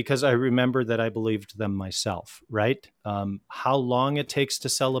because I remember that I believed them myself, right? How long it takes to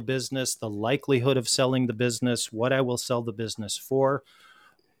sell a business, the likelihood of selling the business, what I will sell the business for.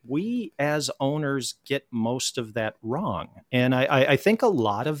 We as owners get most of that wrong. And I think a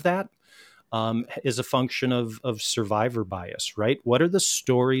lot of that is a function of survivor bias, right? What are the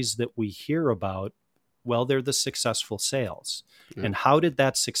stories that we hear about? Well, they're the successful sales. Yeah. And how did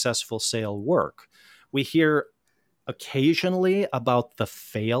that successful sale work? We hear occasionally about the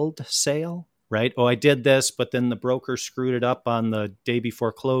failed sale, right? Oh, I did this, but then the broker screwed it up on the day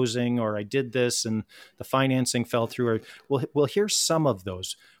before closing, or I did this and the financing fell through. Or we'll hear some of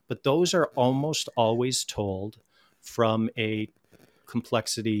those, but those are almost always told from a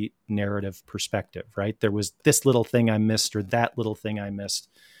complexity narrative perspective, right? There was this little thing I missed or that little thing I missed.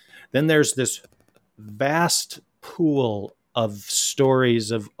 Then there's this vast pool of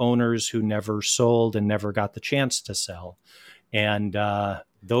stories of owners who never sold and never got the chance to sell. And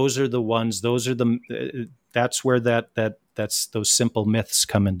those are the ones, that's where that's those simple myths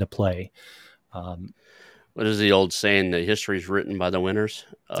come into play. What is the old saying that history is written by the winners?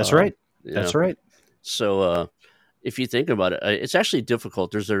 That's right. That's right. So if you think about it, it's actually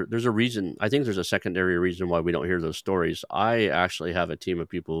difficult. There's a reason. I think there's a secondary reason why we don't hear those stories. I actually have a team of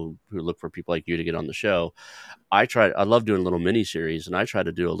people who look for people like you to get on the show. I love doing little mini series, and I try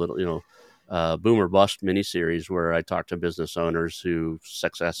to do a little, boom or bust mini series where I talk to business owners who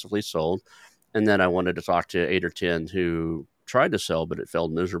successfully sold, and then I wanted to talk to 8 or 10 who tried to sell but it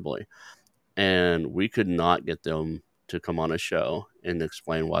failed miserably, and we could not get them to come on a show and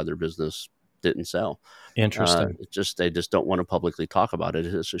explain why their business didn't sell. Interesting. They just don't want to publicly talk about it.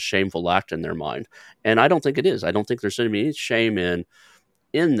 It's a shameful act in their mind, and I don't think it is. I don't think there's any shame in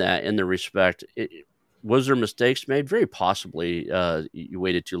that. In the respect, was there mistakes made? Very possibly. You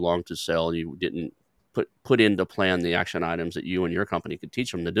waited too long to sell. You didn't put into plan the action items that you and your company could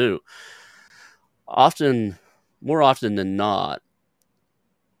teach them to do. More often than not,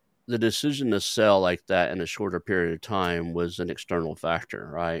 the decision to sell like that in a shorter period of time was an external factor,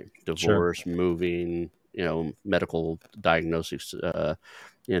 right? Divorce, Sure. moving, medical diagnosis.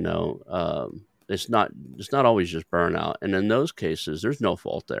 It's not always just burnout, and in those cases, there's no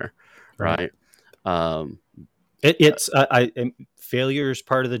fault there, right? Failure is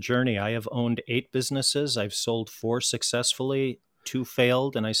part of the journey. I have owned 8 businesses. I've sold 4 successfully, 2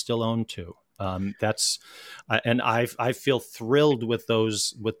 failed, and I still own 2. I feel thrilled with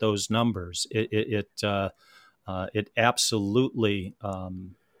those numbers. It absolutely.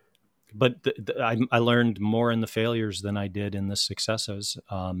 But I learned more in the failures than I did in the successes,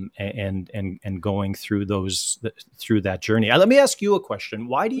 and going through that journey. Let me ask you a question.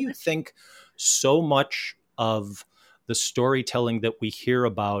 Why do you think so much of the storytelling that we hear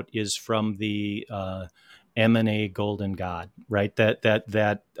about is from the M&A golden god, right?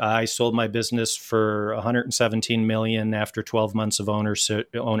 That I sold my business for $117 million after 12 months of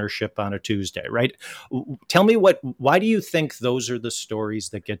ownership on a Tuesday, right? Tell me why do you think those are the stories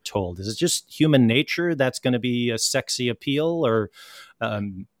that get told? Is it just human nature that's going to be a sexy appeal, or?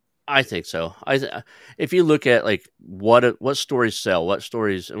 I think so. If you look at like what stories sell, what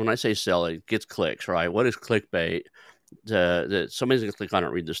stories, and when I say sell, it gets clicks, right? What is clickbait? Somebody's gonna click on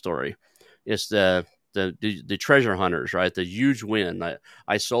it, read the story. It's the treasure hunters, right? The huge win.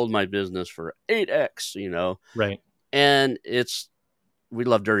 I sold my business for 8x, Right. and we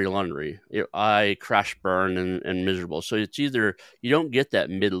love dirty laundry. I crash burn and miserable. So it's either you don't get that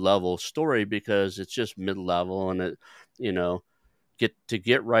mid level story because it's just mid level, and you know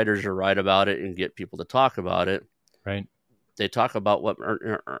get writers to write about it and get people to talk about it. Right. They talk about what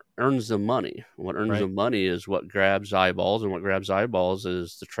earns them money. What earns Right. them money is what grabs eyeballs, and what grabs eyeballs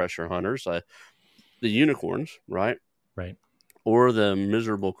is the treasure hunters, the unicorns, right? Right. Or the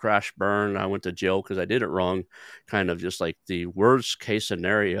miserable crash burn. I went to jail because I did it wrong. Kind of just like the worst case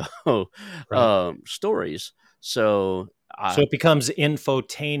scenario Right. stories. So So it becomes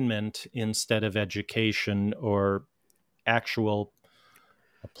infotainment instead of education or actual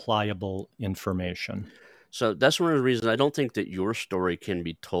applicable information. So that's one of the reasons I don't think that your story can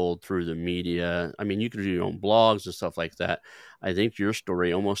be told through the media. I mean, you can do your own blogs and stuff like that. I think your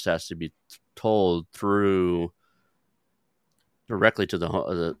story almost has to be told through directly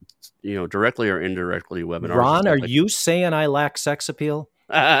to directly or indirectly webinars and Ron, stuff are like you saying I lack sex appeal?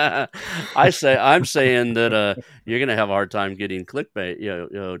 I'm saying that you're going to have a hard time getting clickbait,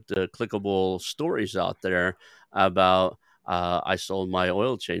 the clickable stories out there about I sold my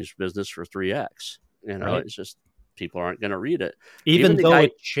oil change business for 3x. Right. It's just people aren't going to read it. Even Even the though guy,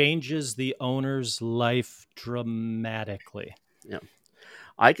 it changes the owner's life dramatically. yeah,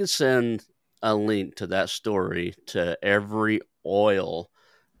 I could send a link to that story to every oil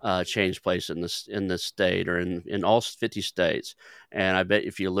change place in the state or in all 50 states. And I bet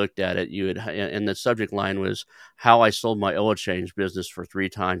if you looked at it, you would, and the subject line was how I sold my oil change business for 3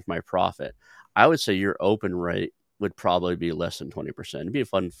 times my profit. I would say your open rate would probably be less than 20%. It'd be a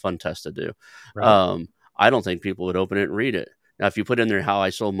fun test to do. Right. I don't think people would open it and read it. Now, if you put in there how I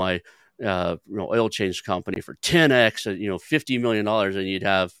sold my oil change company for 10x, $50 million, and you'd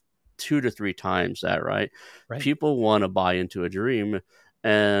have 2 to 3 times that, right? Right. People want to buy into a dream,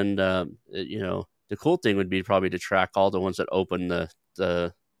 and the cool thing would be probably to track all the ones that open the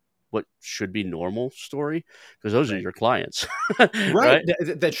what should be normal story, because those are Right. your clients, Right. right?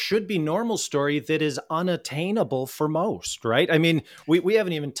 That should be normal story that is unattainable for most, right? I mean, we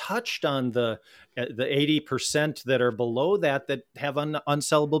haven't even touched on the 80% that are below that have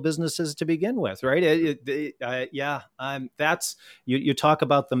unsellable businesses to begin with, right? That's you talk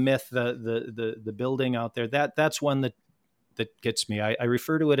about the myth, the building out there. That's one that gets me. I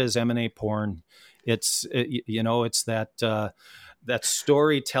refer to it as M&A porn. It's that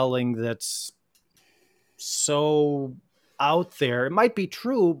storytelling that's so out there. It might be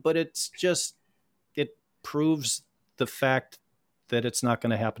true, but it proves the fact that it's not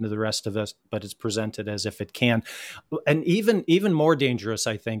going to happen to the rest of us, but it's presented as if it can. And even more dangerous,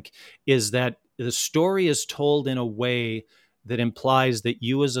 I think, is that the story is told in a way that implies that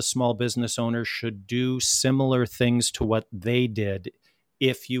you as a small business owner should do similar things to what they did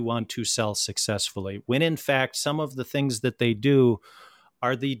if you want to sell successfully, when in fact some of the things that they do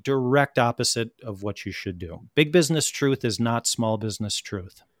are the direct opposite of what you should do. Big business truth is not small business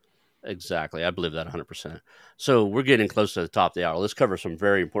truth. Exactly. I believe that 100%. So we're getting close to the top of the hour. Let's cover some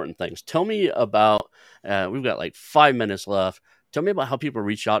very important things. Tell me about, we've got like 5 minutes left. Tell me about how people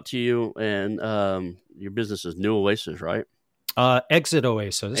reach out to you, and your business is New Oasis, right? Exit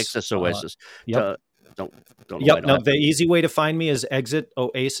Oasis. Excess Oasis. Yep. Don't don't know why I Yep. don't No, have the easy way to find me is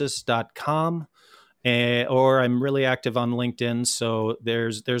exitoasis.com. Or I'm really active on LinkedIn. So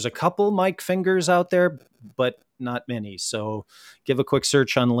there's a couple Mike Fingers out there, but not many. So give a quick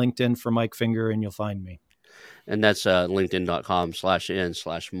search on LinkedIn for Mike Finger and you'll find me. and that's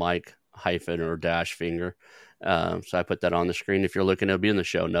linkedin.com/in/Mike hyphen or dash finger. So I put that on the screen. If you're looking, it'll be in the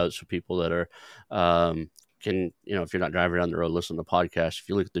show notes for people that are can, if you're not driving down the road, listen to the podcast. If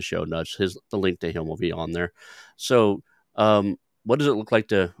you look at the show notes, the link to him will be on there. So what does it look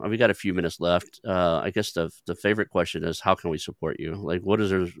like we got a few minutes left. I guess the favorite question is, how can we support you? Like, what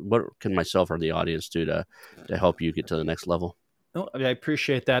can myself or the audience do to help you get to the next level? Oh, I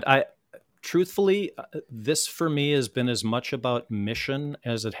appreciate that. Truthfully, this for me has been as much about mission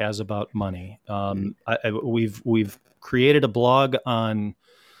as it has about money. We've created a blog on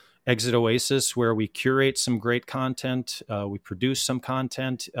Exit Oasis where we curate some great content. We produce some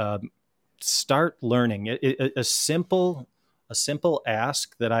content. Start learning. A simple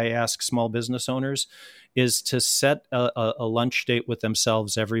ask that I ask small business owners is to set a lunch date with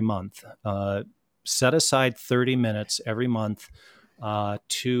themselves every month. Set aside 30 minutes every month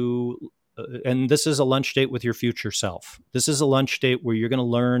to and this is a lunch date with your future self. This is a lunch date where you're going to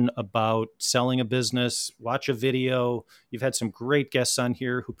learn about selling a business, watch a video. You've had some great guests on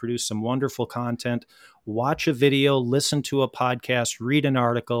here who produce some wonderful content. Watch a video, listen to a podcast, read an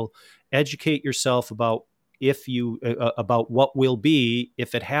article, educate yourself about about what will be,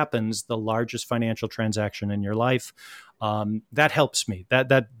 if it happens, the largest financial transaction in your life. That helps me.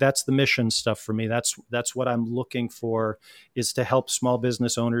 That's the mission stuff for me. That's what I'm looking for, is to help small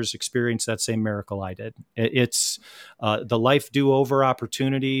business owners experience that same miracle I did. It's the life do-over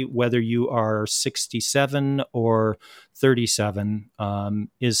opportunity, whether you are 67 or 37,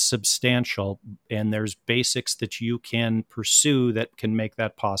 is substantial, and there's basics that you can pursue that can make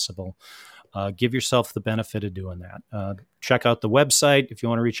that possible. Give yourself the benefit of doing that. Check out the website if you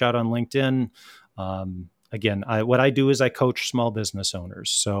want to reach out on LinkedIn. Again, what I do is I coach small business owners.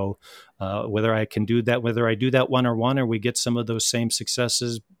 So whether I do that one-on-one, or we get some of those same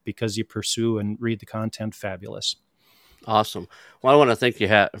successes because you pursue and read the content, fabulous. Awesome. Well, I want to thank you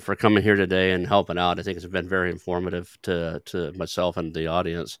for coming here today and helping out. I think it's been very informative to myself and the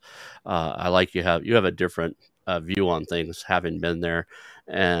audience. I like you have a different view on things, having been there,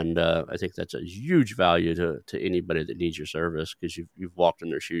 and I think that's a huge value to anybody that needs your service, because you've walked in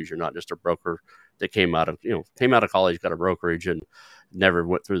their shoes. You're not just a broker that came out of college, got a brokerage, and never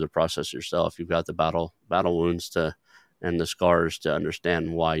went through the process yourself. You've got the battle wounds and the scars to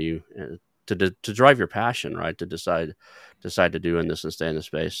understand why you. To drive your passion, right? To decide to do in this and stay in the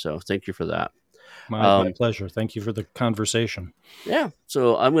space. So thank you for that. My pleasure. Thank you for the conversation. Yeah.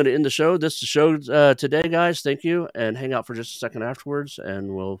 So I'm going to end the show. This is the show today, guys. Thank you. And hang out for just a second afterwards,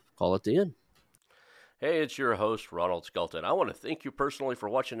 and we'll call it the end. Hey, it's your host, Ronald Skelton. I want to thank you personally for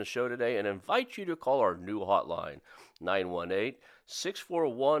watching the show today and invite you to call our new hotline,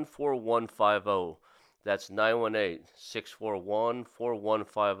 918-641-4150. That's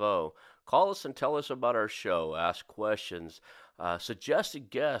 918-641-4150. Call us and tell us about our show, ask questions, suggested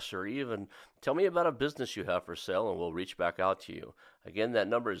guests, or even tell me about a business you have for sale, and we'll reach back out to you. Again, that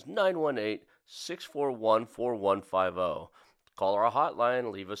number is 918-641-4150. Call our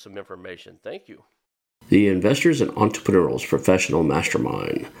hotline, leave us some information. Thank you. The Investors and Entrepreneurs Professional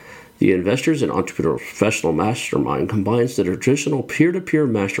Mastermind. The Investors and Entrepreneurs Professional Mastermind combines the traditional peer-to-peer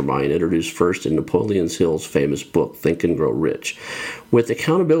mastermind introduced first in Napoleon Hill's famous book, Think and Grow Rich, with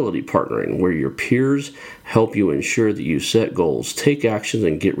accountability partnering, where your peers help you ensure that you set goals, take actions,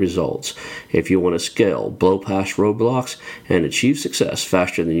 and get results. If you want to scale, blow past roadblocks, and achieve success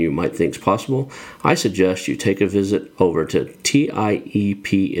faster than you might think is possible, I suggest you take a visit over to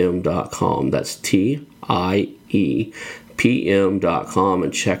TIEPM.com. That's TIEPM.com,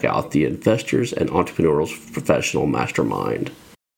 and check out the Investors and Entrepreneurs Professional Mastermind.